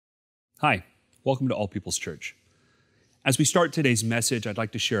Hi, welcome to All People's Church. As we start today's message, I'd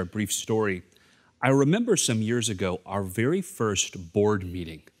like to share a brief story. I remember some years ago, our very first board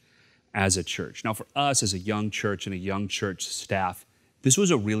meeting as a church. Now, for us as a young church and a young church staff, this was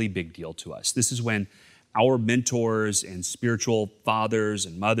a really big deal to us. This is when our mentors and spiritual fathers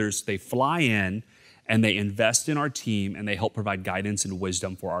and mothers, they fly in and they invest in our team and they help provide guidance and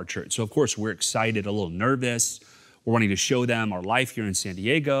wisdom for our church. So of course, we're excited, a little nervous. We're wanting to show them our life here in San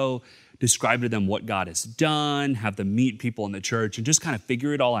Diego, describe to them what God has done, have them meet people in the church, and just kind of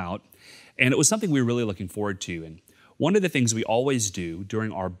figure it all out. And it was something we were really looking forward to. And one of the things we always do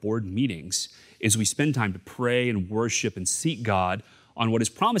during our board meetings is we spend time to pray and worship and seek God on what his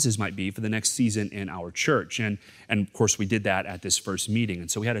promises might be for the next season in our church. And of course, we did that at this first meeting.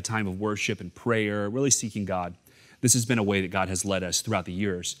 And so we had a time of worship and prayer, really seeking God. This has been a way that God has led us throughout the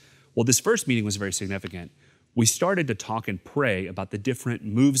years. Well, this first meeting was very significant. We started to talk and pray about the different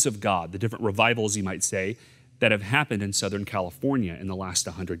moves of God, the different revivals, you might say, that have happened in Southern California in the last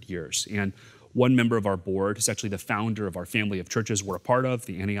 100 years. And one member of our board, who's actually the founder of our family of churches we're a part of,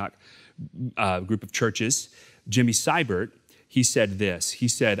 the Antioch group of churches, Jimmy Seibert, he said this. He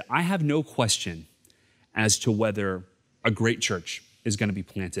said, I have no question as to whether a great church is going to be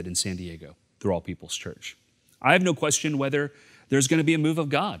planted in San Diego through All People's Church. I have no question whether there's going to be a move of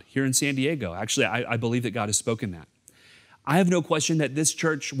God here in San Diego. Actually, I believe that God has spoken that. I have no question that this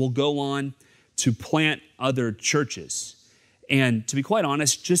church will go on to plant other churches. And to be quite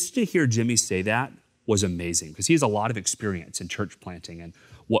honest, just to hear Jimmy say that was amazing because he has a lot of experience in church planting. And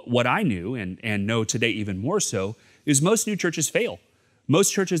what I knew and know today even more so is most new churches fail.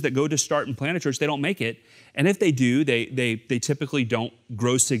 Most churches that go to start and plant a church, they don't make it. And if they do, they typically don't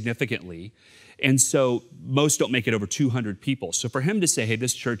grow significantly. And so most don't make it over 200 people. So for him to say, hey,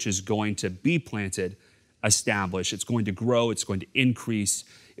 this church is going to be planted, established, it's going to grow, it's going to increase,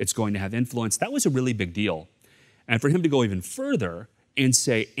 it's going to have influence, that was a really big deal. And for him to go even further and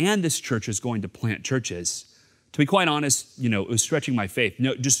say, and this church is going to plant churches, to be quite honest, it was stretching my faith.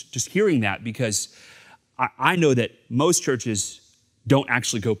 No, just hearing that because I know that most churches don't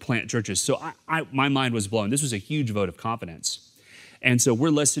actually go plant churches. So my mind was blown. This was a huge vote of confidence. And so we're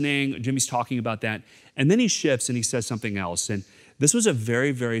listening, Jimmy's talking about that, and then he shifts and he says something else. And this was a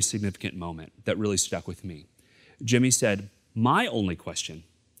very, very significant moment that really stuck with me. Jimmy said, my only question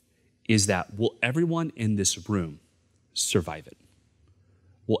is that will everyone in this room survive it?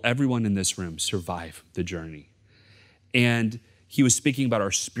 Will everyone in this room survive the journey? And he was speaking about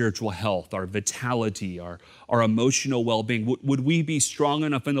our spiritual health, our vitality, our emotional well-being. Would we be strong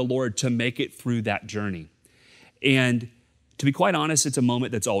enough in the Lord to make it through that journey? And to be quite honest, it's a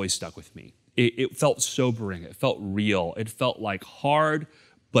moment that's always stuck with me. It felt sobering. It felt real. It felt like hard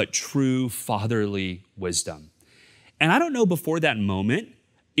but true fatherly wisdom. And I don't know before that moment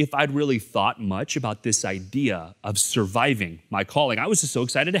if I'd really thought much about this idea of surviving my calling. I was just so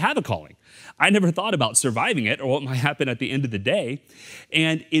excited to have a calling. I never thought about surviving it or what might happen at the end of the day.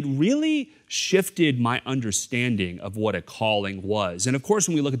 And it really shifted my understanding of what a calling was. And of course,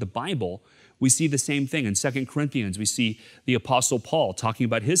 when we look at the Bible, we see the same thing. In 2 Corinthians, we see the Apostle Paul talking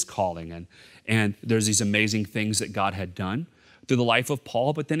about his calling. And there's these amazing things that God had done through the life of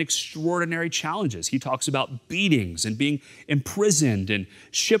Paul, but then extraordinary challenges. He talks about beatings and being imprisoned and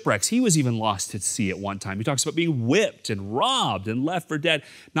shipwrecks. He was even lost at sea at one time. He talks about being whipped and robbed and left for dead,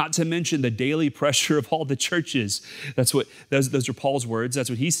 not to mention the daily pressure of all the churches. Those are Paul's words. That's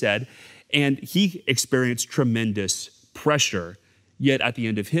what he said. And he experienced tremendous pressure, yet at the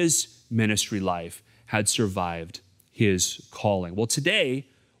end of his ministry life had survived his calling. Well, today,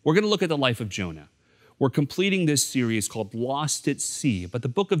 we're going to look at the life of Jonah. We're completing this series called Lost at Sea, but the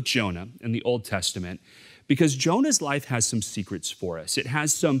book of Jonah in the Old Testament, because Jonah's life has some secrets for us. It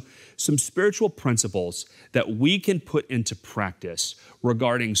has some spiritual principles that we can put into practice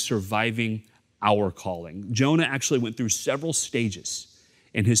regarding surviving our calling. Jonah actually went through several stages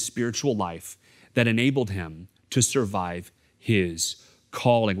in his spiritual life that enabled him to survive his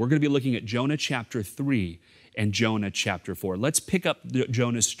calling. We're going to be looking at Jonah chapter 3 and Jonah chapter 4. Let's pick up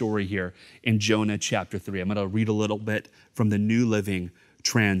Jonah's story here in Jonah chapter 3. I'm going to read a little bit from the New Living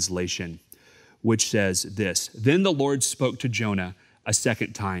Translation, which says this: Then the Lord spoke to Jonah a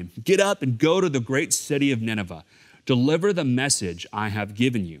second time. Get up and go to the great city of Nineveh. Deliver the message I have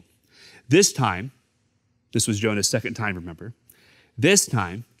given you. This time, this was Jonah's second time, remember? This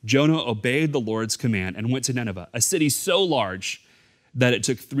time, Jonah obeyed the Lord's command and went to Nineveh, a city so large that it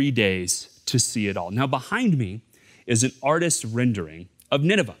took 3 days to see it all. Now, behind me is an artist's rendering of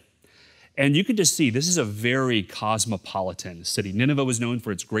Nineveh. And you can just see this is a very cosmopolitan city. Nineveh was known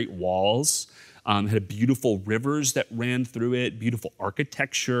for its great walls. had beautiful rivers that ran through it, beautiful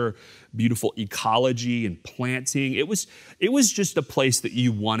architecture, beautiful ecology and planting. It was just a place that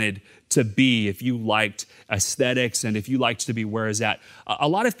you wanted to be if you liked aesthetics and if you liked to be where is that. A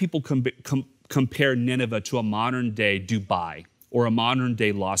lot of people compare Nineveh to a modern day Dubai or a modern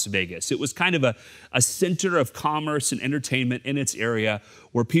day Las Vegas. It was kind of a center of commerce and entertainment in its area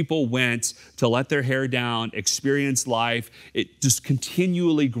where people went to let their hair down, experience life. It just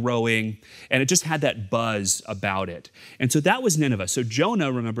continually growing, and it just had that buzz about it. And so that was Nineveh. So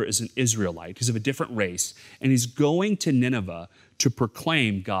Jonah, remember, is an Israelite. He's of a different race, and he's going to Nineveh to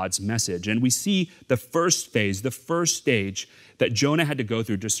proclaim God's message. And we see the first phase, the first stage that Jonah had to go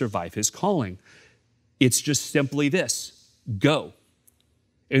through to survive his calling. It's just simply this: go.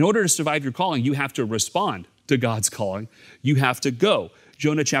 In order to survive your calling, you have to respond to God's calling. You have to go.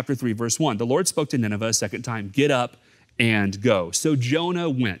 Jonah chapter 3, verse 1. The Lord spoke to Nineveh a second time, get up and go. So Jonah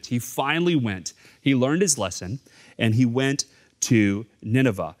went. He finally went. He learned his lesson, and he went to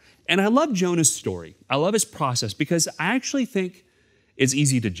Nineveh. And I love Jonah's story. I love his process because I actually think it's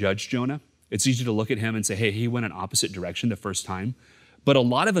easy to judge Jonah. It's easy to look at him and say, hey, he went an opposite direction the first time. But a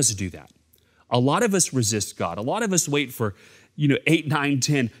lot of us do that. A lot of us resist God. A lot of us wait for 8, 9,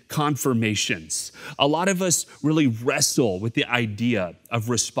 10 confirmations. A lot of us really wrestle with the idea of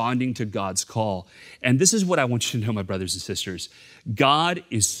responding to God's call. And this is what I want you to know, my brothers and sisters. God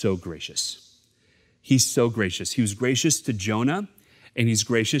is so gracious. He's so gracious. He was gracious to Jonah, and he's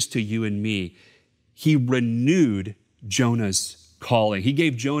gracious to you and me. He renewed Jonah's calling. He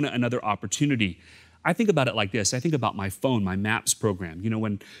gave Jonah another opportunity. I think about it like this. I think about my phone, my Maps program.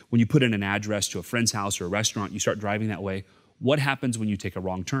 When you put in an address to a friend's house or a restaurant, you start driving that way. What happens when you take a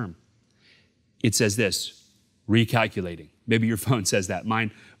wrong turn? It says this: recalculating. Maybe your phone says that.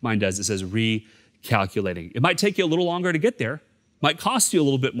 Mine does. It says recalculating. It might take you a little longer to get there. Might cost you a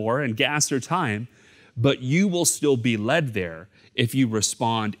little bit more in gas or time, but you will still be led there if you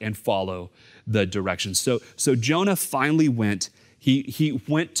respond and follow the directions. So Jonah finally went. He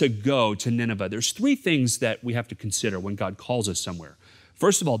went to go to Nineveh. There's 3 things that we have to consider when God calls us somewhere.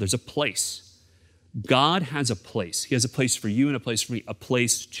 First of all, there's a place. God has a place. He has a place for you and a place for me, a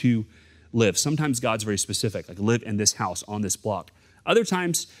place to live. Sometimes God's very specific, like live in this house, on this block. Other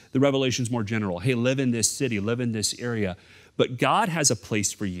times, the revelation's more general. Hey, live in this city, live in this area. But God has a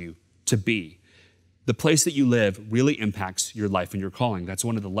place for you to be. The place that you live really impacts your life and your calling. That's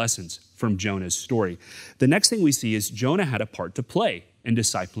one of the lessons from Jonah's story. The next thing we see is Jonah had a part to play in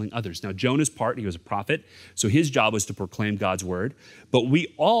discipling others. Now, Jonah's part, he was a prophet, so his job was to proclaim God's word. But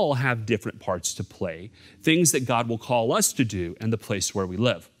we all have different parts to play, things that God will call us to do in the place where we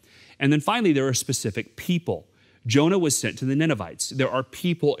live. And then finally, there are specific people. Jonah was sent to the Ninevites. There are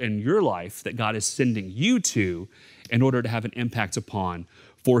people in your life that God is sending you to in order to have an impact upon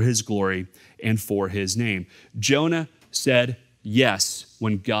for his glory and for his name. Jonah said yes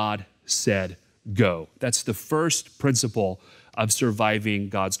when God said go. That's the first principle of surviving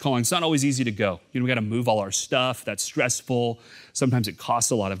God's calling. It's not always easy to go. We got to move all our stuff. That's stressful. Sometimes it costs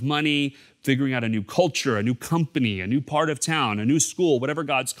a lot of money. Figuring out a new culture, a new company, a new part of town, a new school, whatever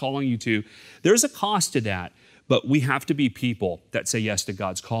God's calling you to. There's a cost to that, but we have to be people that say yes to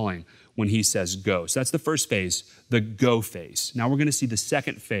God's calling when he says go. So that's the first phase, the go phase. Now we're going to see the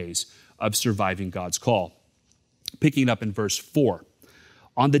second phase of surviving God's call. Picking it up in verse 4.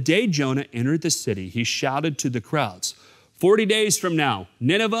 On the day Jonah entered the city, he shouted to the crowds, 40 days from now,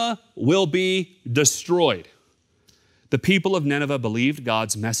 Nineveh will be destroyed. The people of Nineveh believed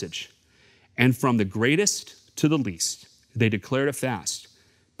God's message, and from the greatest to the least, they declared a fast,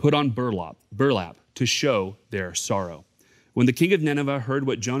 put on burlap to show their sorrow. When the king of Nineveh heard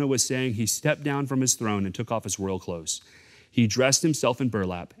what Jonah was saying, he stepped down from his throne and took off his royal clothes. He dressed himself in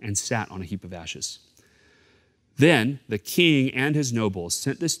burlap and sat on a heap of ashes. Then the king and his nobles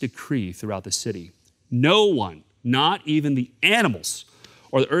sent this decree throughout the city. No one, not even the animals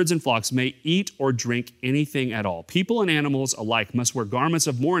or the herds and flocks, may eat or drink anything at all. People and animals alike must wear garments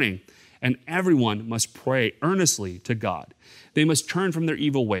of mourning, and everyone must pray earnestly to God. They must turn from their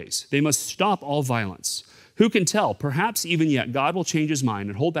evil ways. They must stop all violence. Who can tell? Perhaps even yet God will change his mind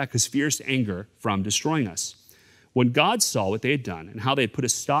and hold back his fierce anger from destroying us. When God saw what they had done and how they had put a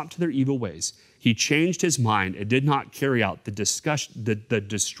stop to their evil ways, he changed his mind and did not carry out the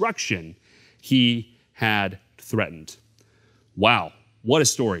destruction he had threatened. Wow, what a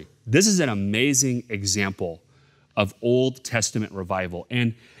story. This is an amazing example of Old Testament revival.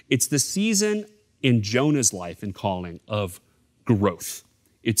 And it's the season in Jonah's life and calling of growth.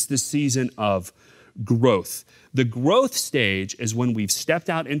 It's the season of growth. The growth stage is when we've stepped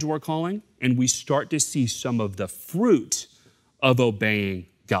out into our calling and we start to see some of the fruit of obeying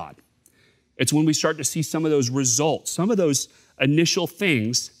God. It's when we start to see some of those results, some of those initial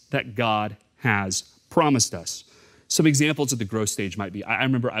things that God has promised us. Some examples of the growth stage might be, I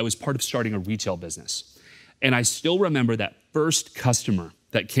remember I was part of starting a retail business, and I still remember that first customer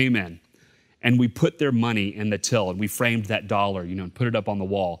that came in, and we put their money in the till, and we framed that dollar, and put it up on the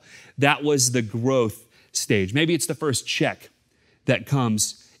wall. That was the growth stage. Maybe it's the first check that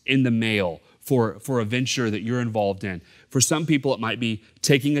comes in the mail for a venture that you're involved in. For some people, it might be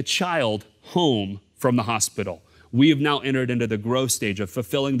taking a child home from the hospital. We have now entered into the growth stage of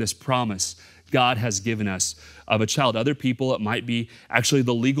fulfilling this promise God has given us of a child. Other people, it might be actually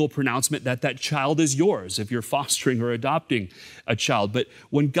the legal pronouncement that that child is yours if you're fostering or adopting a child. But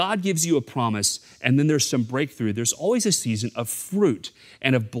when God gives you a promise and then there's some breakthrough, there's always a season of fruit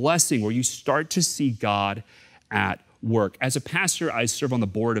and of blessing where you start to see God at work. As a pastor, I serve on the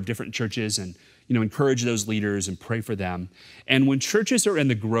board of different churches and encourage those leaders and pray for them. And when churches are in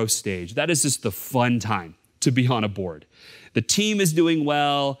the growth stage, that is just the fun time to be on a board. The team is doing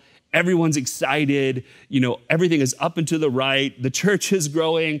well. Everyone's excited. Everything is up and to the right. The church is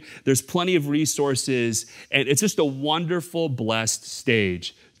growing. There's plenty of resources. And it's just a wonderful, blessed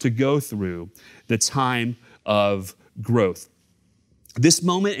stage to go through the time of growth. This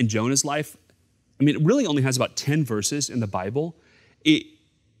moment in Jonah's life, it really only has about 10 verses in the Bible.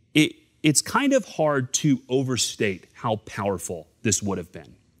 It's kind of hard to overstate how powerful this would have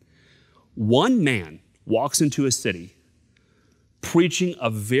been. One walks into a city preaching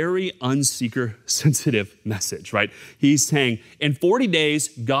a very unseeker-sensitive message, right? He's saying, in 40 days,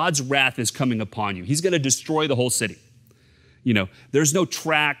 God's wrath is coming upon you. He's going to destroy the whole city. There's no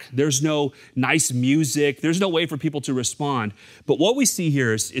track, there's no nice music, there's no way for people to respond. But what we see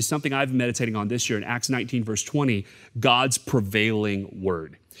here is something I've been meditating on this year in Acts 19, verse 20, God's prevailing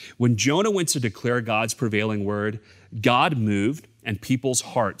word. When Jonah went to declare God's prevailing word, God moved and people's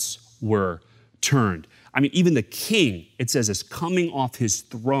hearts were turned. Even the king, it says, is coming off his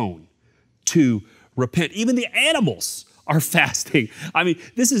throne to repent. Even the animals are fasting.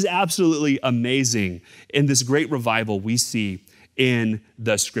 This is absolutely amazing in this great revival we see in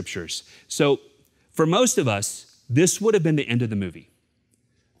the scriptures. So for most of us, this would have been the end of the movie.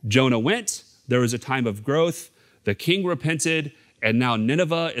 Jonah went, there was a time of growth, the king repented, and now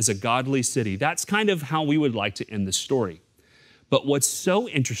Nineveh is a godly city. That's kind of how we would like to end the story. But what's so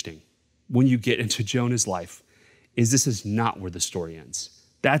interesting when you get into Jonah's life is this is not where the story ends.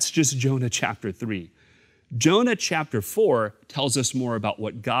 That's just Jonah chapter 3. Jonah chapter 4 tells us more about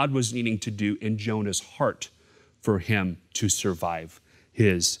what God was needing to do in Jonah's heart for him to survive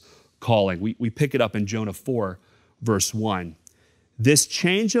his calling. We pick it up in Jonah 4, verse 1. This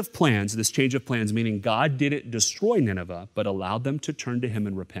change of plans meaning God didn't destroy Nineveh, but allowed them to turn to him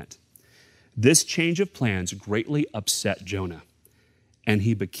and repent. This change of plans greatly upset Jonah, and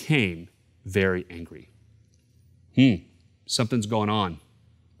he became very angry. Something's going on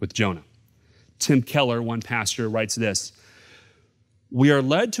with Jonah. Tim Keller, one pastor, writes this: we are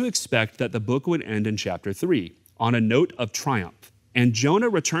led to expect that the book would end in chapter 3 on a note of triumph, and Jonah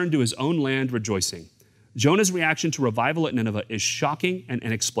returned to his own land rejoicing. Jonah's reaction to revival at Nineveh is shocking and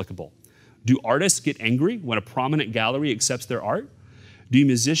inexplicable. Do artists get angry when a prominent gallery accepts their art? Do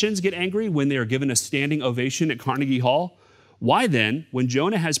musicians get angry when they are given a standing ovation at Carnegie Hall? Why then, when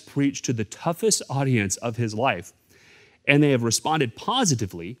Jonah has preached to the toughest audience of his life, and they have responded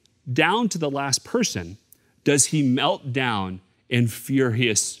positively, down to the last person, does he melt down in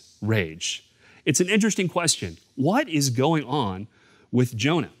furious rage? It's an interesting question. What is going on with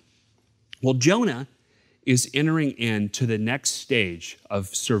Jonah? Well, Jonah is entering into the next stage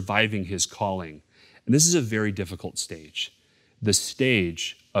of surviving his calling. And this is a very difficult stage, the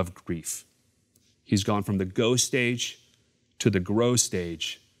stage of grief. He's gone from the go stage to the grow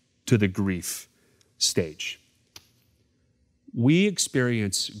stage to the grief stage. We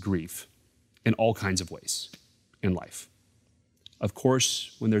experience grief in all kinds of ways in life. Of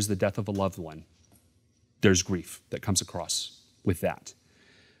course, when there's the death of a loved one, there's grief that comes across with that.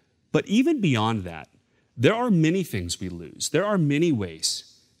 But even beyond that, there are many things we lose. There are many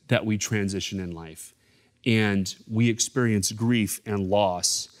ways that we transition in life, and we experience grief and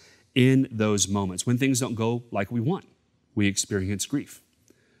loss in those moments. When things don't go like we want, we experience grief.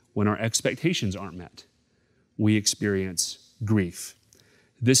 When our expectations aren't met, we experience grief.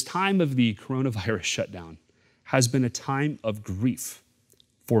 This time of the coronavirus shutdown has been a time of grief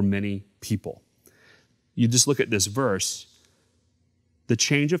for many people. You just look at this verse. The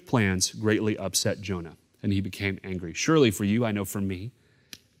change of plans greatly upset Jonah, and he became angry. Surely for you, I know for me,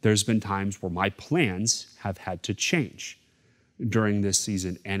 there's been times where my plans have had to change during this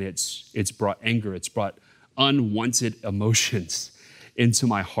season, and it's brought anger, it's brought unwanted emotions into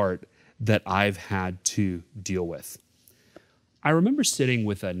my heart that I've had to deal with. I remember sitting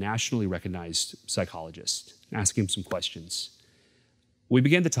with a nationally recognized psychologist, asking him some questions. We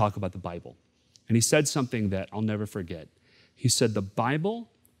began to talk about the Bible, and he said something that I'll never forget. He said, the Bible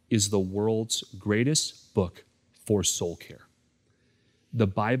is the world's greatest book for soul care. The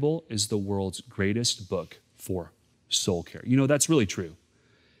Bible is the world's greatest book for soul care. You know, that's really true.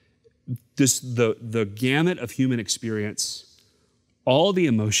 The gamut of human experience, all the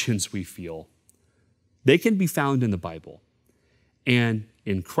emotions we feel, they can be found in the Bible. And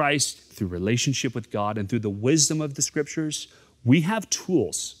in Christ, through relationship with God and through the wisdom of the scriptures, we have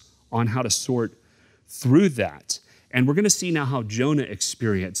tools on how to sort through that. And we're going to see now how Jonah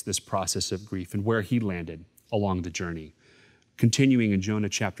experienced this process of grief and where he landed along the journey. Continuing in Jonah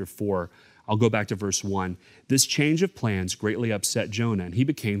chapter 4, I'll go back to verse 1. This change of plans greatly upset Jonah, and he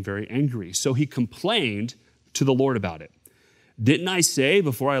became very angry. So he complained to the Lord about it. Didn't I say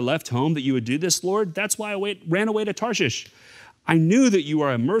before I left home that you would do this, Lord? That's why I ran away to Tarshish. I knew that you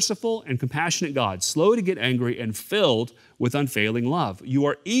are a merciful and compassionate God, slow to get angry and filled with unfailing love. You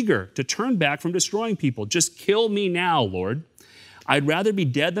are eager to turn back from destroying people. Just kill me now, Lord. I'd rather be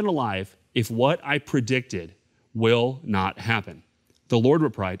dead than alive if what I predicted will not happen. The Lord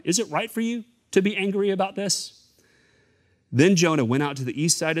replied, is it right for you to be angry about this? Then Jonah went out to the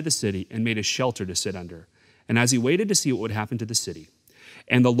east side of the city and made a shelter to sit under. And as he waited to see what would happen to the city,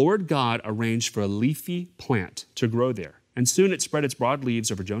 and the Lord God arranged for a leafy plant to grow there. And soon it spread its broad leaves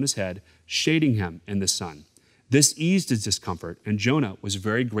over Jonah's head, shading him in the sun. This eased his discomfort, and Jonah was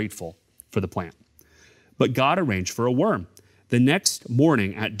very grateful for the plant. But God arranged for a worm. The next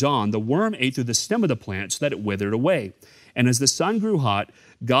morning at dawn, the worm ate through the stem of the plant so that it withered away. And as the sun grew hot,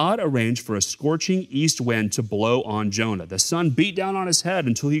 God arranged for a scorching east wind to blow on Jonah. The sun beat down on his head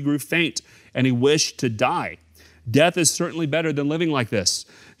until he grew faint, and he wished to die. Death is certainly better than living like this,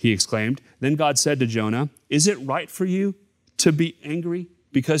 he exclaimed. Then God said to Jonah, is it right for you to be angry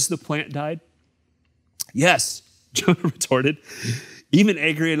because the plant died? Yes, Jonah retorted, even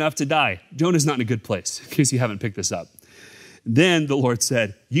angry enough to die. Jonah's not in a good place, in case you haven't picked this up. Then the Lord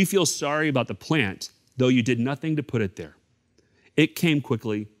said, you feel sorry about the plant, though you did nothing to put it there. It came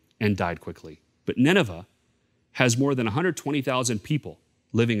quickly and died quickly. But Nineveh has more than 120,000 people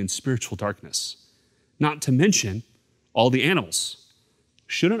living in spiritual darkness, not to mention all the animals.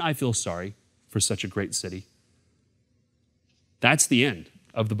 Shouldn't I feel sorry for such a great city? That's the end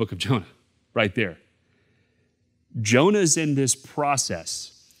of the book of Jonah, right there. Jonah's in this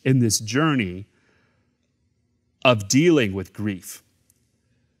process, in this journey of dealing with grief.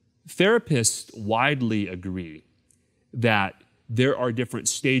 Therapists widely agree that there are different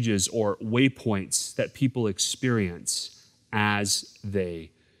stages or waypoints that people experience as they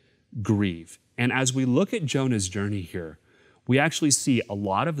grieve. And as we look at Jonah's journey here, we actually see a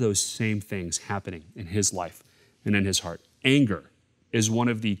lot of those same things happening in his life and in his heart. Anger is one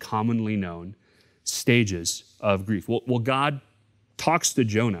of the commonly known stages of grief. Well, God talks to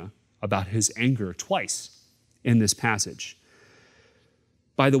Jonah about his anger twice in this passage.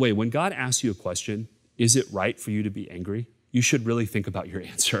 By the way, when God asks you a question, is it right for you to be angry? You should really think about your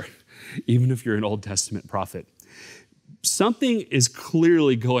answer, even if you're an Old Testament prophet. Something is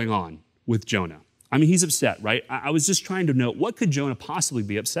clearly going on with Jonah. I mean, he's upset, right? I was just trying to know, what could Jonah possibly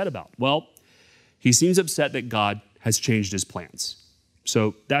be upset about? Well, he seems upset that God has changed his plans.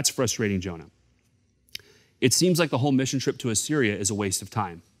 So that's frustrating Jonah. It seems like the whole mission trip to Assyria is a waste of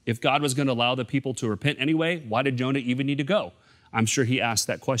time. If God was going to allow the people to repent anyway, why did Jonah even need to go? I'm sure he asked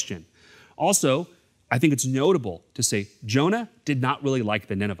that question. Also, I think it's notable to say Jonah did not really like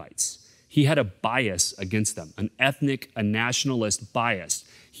the Ninevites. He had a bias against them, an ethnic, a nationalist bias.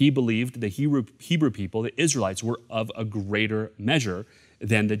 He believed the Hebrew people, the Israelites, were of a greater measure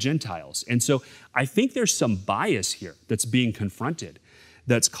than the Gentiles. And so I think there's some bias here that's being confronted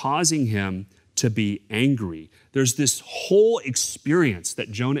that's causing him to be angry. There's this whole experience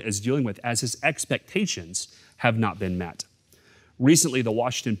that Jonah is dealing with as his expectations have not been met. Recently, the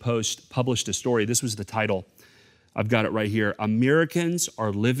Washington Post published a story. This was the title. I've got it right here. Americans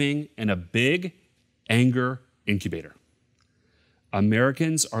are living in a big anger incubator.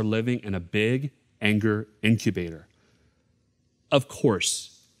 Americans are living in a big anger incubator. Of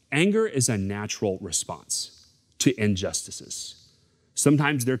course, anger is a natural response to injustices.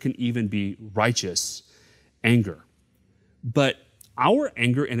 Sometimes there can even be righteous anger. But our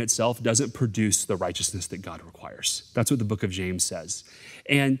anger in itself doesn't produce the righteousness that God requires. That's what the book of James says.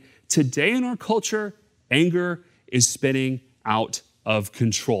 And today in our culture, anger is spinning out of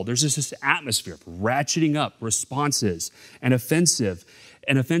control. There's just this atmosphere of ratcheting up responses and offenses.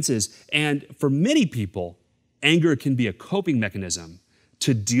 And for many people, anger can be a coping mechanism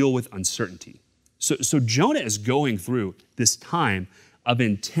to deal with uncertainty. So Jonah is going through this time of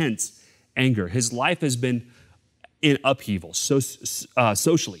intense anger. His life has been in upheaval,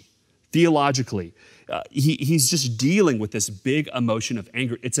 socially, theologically. He's just dealing with this big emotion of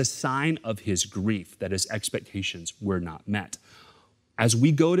anger. It's a sign of his grief that his expectations were not met. As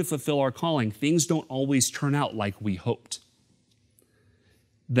we go to fulfill our calling, things don't always turn out like we hoped.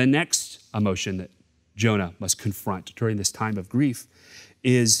 The next emotion that Jonah must confront during this time of grief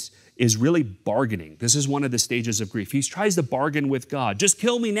is really bargaining. This is one of the stages of grief. He tries to bargain with God. Just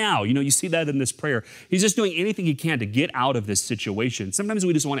kill me now. You see that in this prayer. He's just doing anything he can to get out of this situation. Sometimes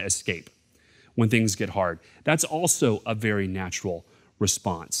we just want to escape when things get hard. That's also a very natural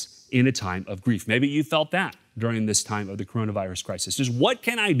response in a time of grief. Maybe you felt that during this time of the coronavirus crisis. Just what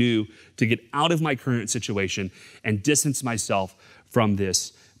can I do to get out of my current situation and distance myself from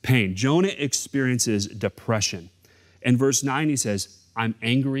this pain? Jonah experiences depression. In verse 9, he says, I'm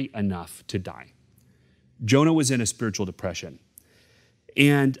angry enough to die. Jonah was in a spiritual depression.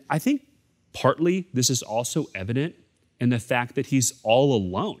 And I think partly this is also evident in the fact that he's all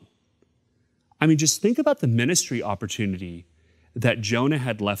alone. I mean, just think about the ministry opportunity that Jonah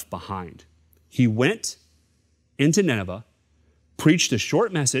had left behind. He went into Nineveh, preached a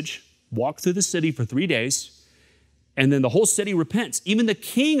short message, walked through the city for 3 days, and then the whole city repents. Even the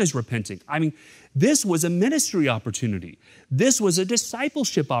king is repenting. I mean, this was a ministry opportunity. This was a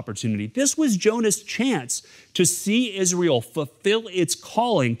discipleship opportunity. This was Jonah's chance to see Israel fulfill its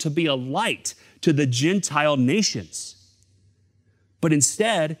calling to be a light to the Gentile nations. But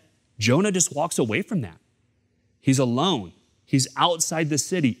instead, Jonah just walks away from that. He's alone. He's outside the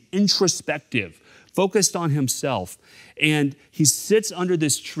city, introspective, focused on himself. And he sits under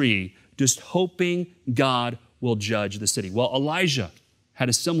this tree just hoping God will judge the city. Well, Elijah had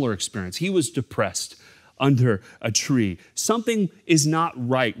a similar experience. He was depressed under a tree. Something is not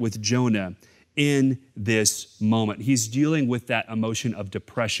right with Jonah in this moment. He's dealing with that emotion of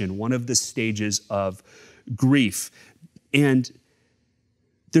depression, one of the stages of grief. And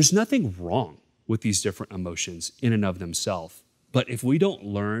there's nothing wrong with these different emotions in and of themselves. But if we don't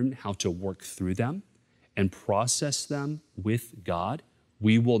learn how to work through them and process them with God,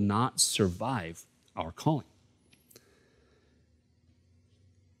 we will not survive our calling.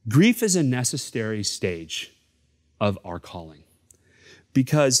 Grief is a necessary stage of our calling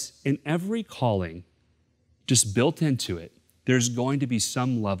because in every calling, just built into it, there's going to be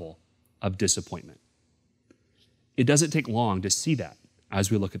some level of disappointment. It doesn't take long to see that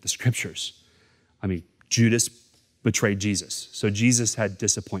as we look at the scriptures. I mean, Judas betrayed Jesus, so Jesus had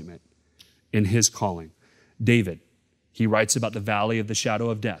disappointment in his calling. David, he writes about the valley of the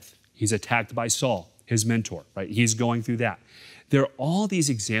shadow of death. He's attacked by Saul, his mentor, right? He's going through that. There are all these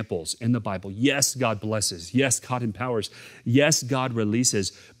examples in the Bible. Yes, God blesses. Yes, God empowers. Yes, God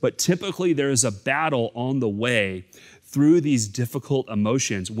releases. But typically there is a battle on the way through these difficult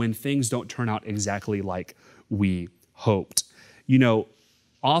emotions when things don't turn out exactly like we hoped.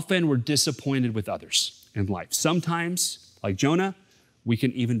 Often we're disappointed with others in life. Sometimes, like Jonah, we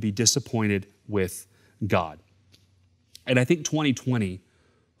can even be disappointed with God. And I think 2020,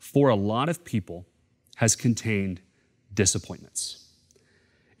 for a lot of people, has contained disappointments.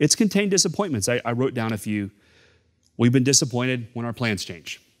 It's contained disappointments. I wrote down a few. We've been disappointed when our plans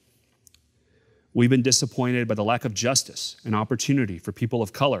change. We've been disappointed by the lack of justice and opportunity for people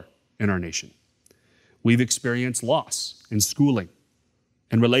of color in our nation. We've experienced loss in schooling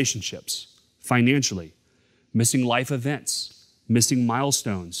and relationships, financially, missing life events, missing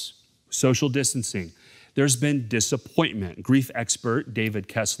milestones, social distancing. There's been disappointment. Grief expert David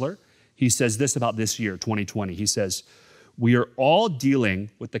Kessler, he says this about this year, 2020. He says, we are all dealing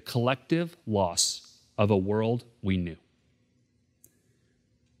with the collective loss of a world we knew.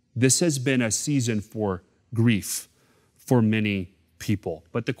 This has been a season for grief for many people.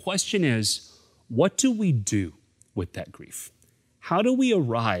 But the question is, what do we do with that grief? How do we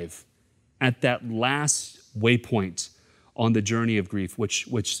arrive at that last waypoint on the journey of grief, which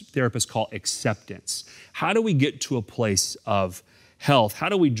therapists call acceptance? How do we get to a place of health? How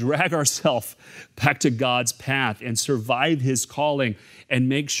do we drag ourselves back to God's path and survive his calling and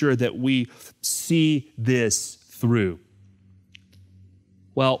make sure that we see this through?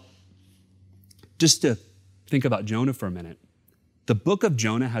 Well, just to think about Jonah for a minute, the book of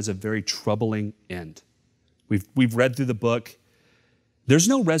Jonah has a very troubling end. We've read through the book. There's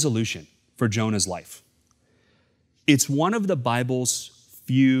no resolution for Jonah's life. It's one of the Bible's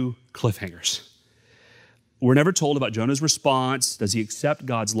few cliffhangers. We're never told about Jonah's response. Does he accept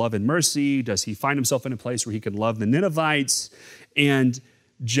God's love and mercy? Does he find himself in a place where he can love the Ninevites? And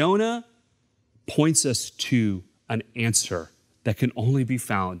Jonah points us to an answer that can only be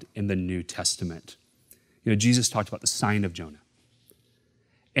found in the New Testament. Jesus talked about the sign of Jonah.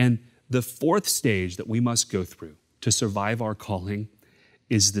 And the fourth stage that we must go through to survive our calling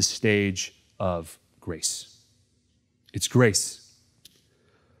is the stage of grace. It's grace.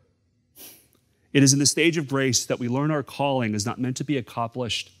 It is in the stage of grace that we learn our calling is not meant to be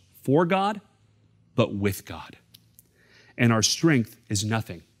accomplished for God, but with God. And our strength is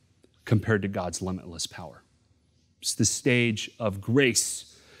nothing compared to God's limitless power. It's the stage of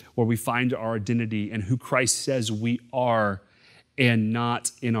grace where we find our identity in who Christ says we are and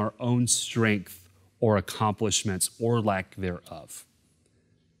not in our own strength or accomplishments or lack thereof.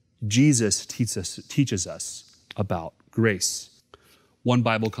 Jesus teaches us about grace. One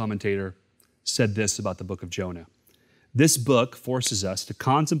Bible commentator said this about the book of Jonah. This book forces us to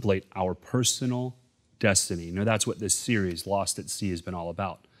contemplate our personal destiny. That's what this series, Lost at Sea, has been all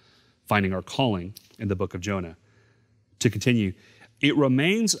about, finding our calling in the book of Jonah. To continue, it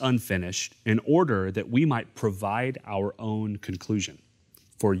remains unfinished in order that we might provide our own conclusion.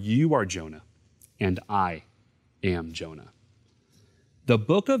 For you are Jonah, and I am Jonah. The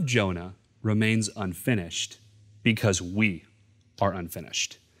book of Jonah remains unfinished because we are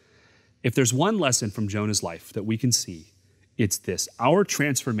unfinished. If there's one lesson from Jonah's life that we can see, it's this: our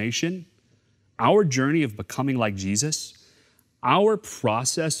transformation, our journey of becoming like Jesus, our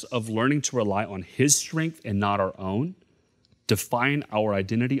process of learning to rely on his strength and not our own, define our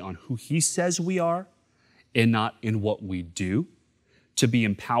identity on who he says we are and not in what we do, to be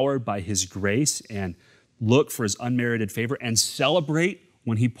empowered by his grace and look for his unmerited favor and celebrate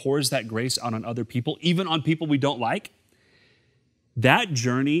when he pours that grace out on other people, even on people we don't like. That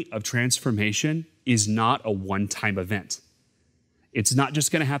journey of transformation is not a one-time event. It's not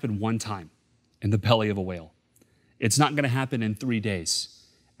just going to happen one time in the belly of a whale. It's not going to happen in 3 days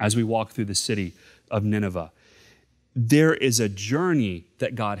as we walk through the city of Nineveh. There is a journey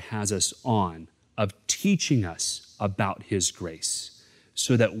that God has us on of teaching us about his grace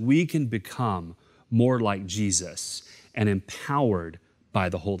so that we can become more like Jesus and empowered by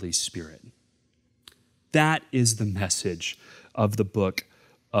the Holy Spirit. That is the message of the book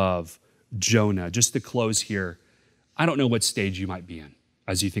of Jonah. Just to close here, I don't know what stage you might be in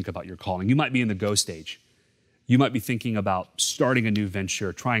as you think about your calling. You might be in the go stage. You might be thinking about starting a new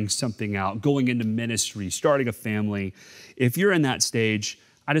venture, trying something out, going into ministry, starting a family. If you're in that stage,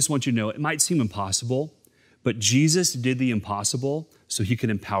 I just want you to know it might seem impossible, but Jesus did the impossible so he can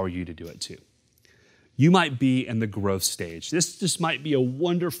empower you to do it too. You might be in the growth stage. This just might be a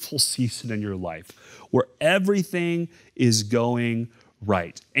wonderful season in your life where everything is going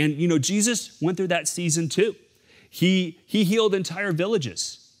right. And Jesus went through that season too. He healed entire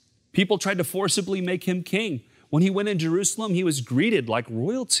villages. People tried to forcibly make him king. When he went in Jerusalem, he was greeted like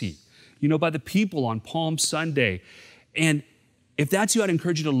royalty, by the people on Palm Sunday. And if that's you, I'd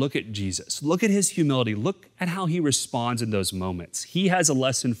encourage you to look at Jesus. Look at his humility. Look at how he responds in those moments. He has a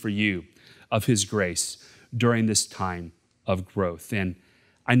lesson for you of his grace during this time of growth. And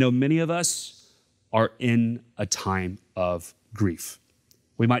I know many of us are in a time of grief.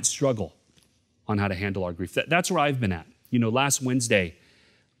 We might struggle on how to handle our grief. That's where I've been at. Last Wednesday,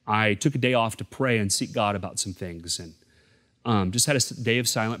 I took a day off to pray and seek God about some things and just had a day of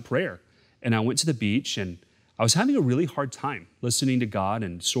silent prayer. And I went to the beach and I was having a really hard time listening to God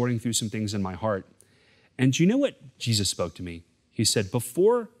and sorting through some things in my heart. And do you know what Jesus spoke to me? He said,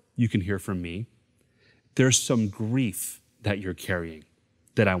 before you can hear from me, there's some grief that you're carrying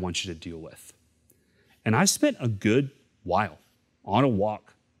that I want you to deal with. And I spent a good while on a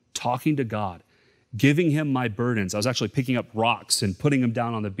walk talking to God, giving him my burdens. I was actually picking up rocks and putting them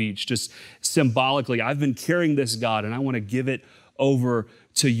down on the beach, just symbolically. I've been carrying this, God, and I want to give it over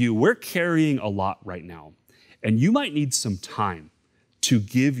to you. We're carrying a lot right now, and you might need some time to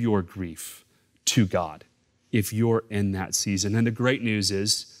give your grief to God if you're in that season. And the great news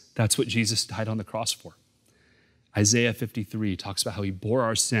is that's what Jesus died on the cross for. Isaiah 53 talks about how he bore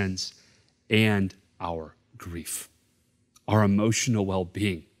our sins and our grief. Our emotional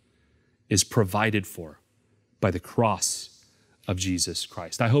well-being is provided for by the cross of Jesus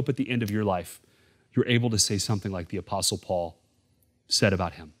Christ. I hope at the end of your life, you're able to say something like the Apostle Paul said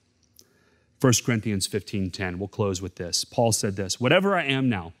about him. 1 Corinthians 15:10, we'll close with this. Paul said this, whatever I am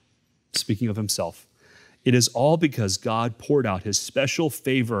now, speaking of himself, it is all because God poured out his special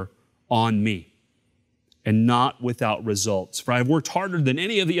favor on me and not without results. For I have worked harder than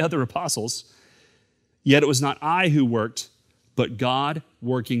any of the other apostles, yet it was not I who worked, but God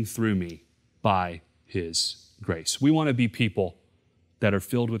working through me by his grace. We want to be people that are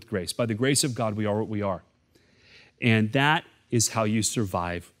filled with grace. By the grace of God, we are what we are. And that is how you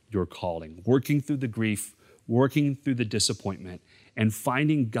survive your calling, working through the grief, working through the disappointment, and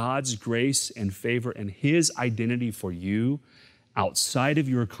finding God's grace and favor and His identity for you outside of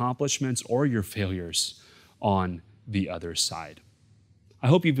your accomplishments or your failures on the other side. I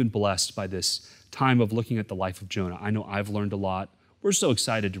hope you've been blessed by this time of looking at the life of Jonah. I know I've learned a lot. We're so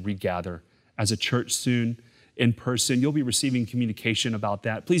excited to regather as a church soon in person. You'll be receiving communication about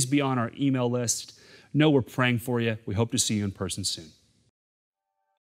that. Please be on our email list. Know we're praying for you. We hope to see you in person soon.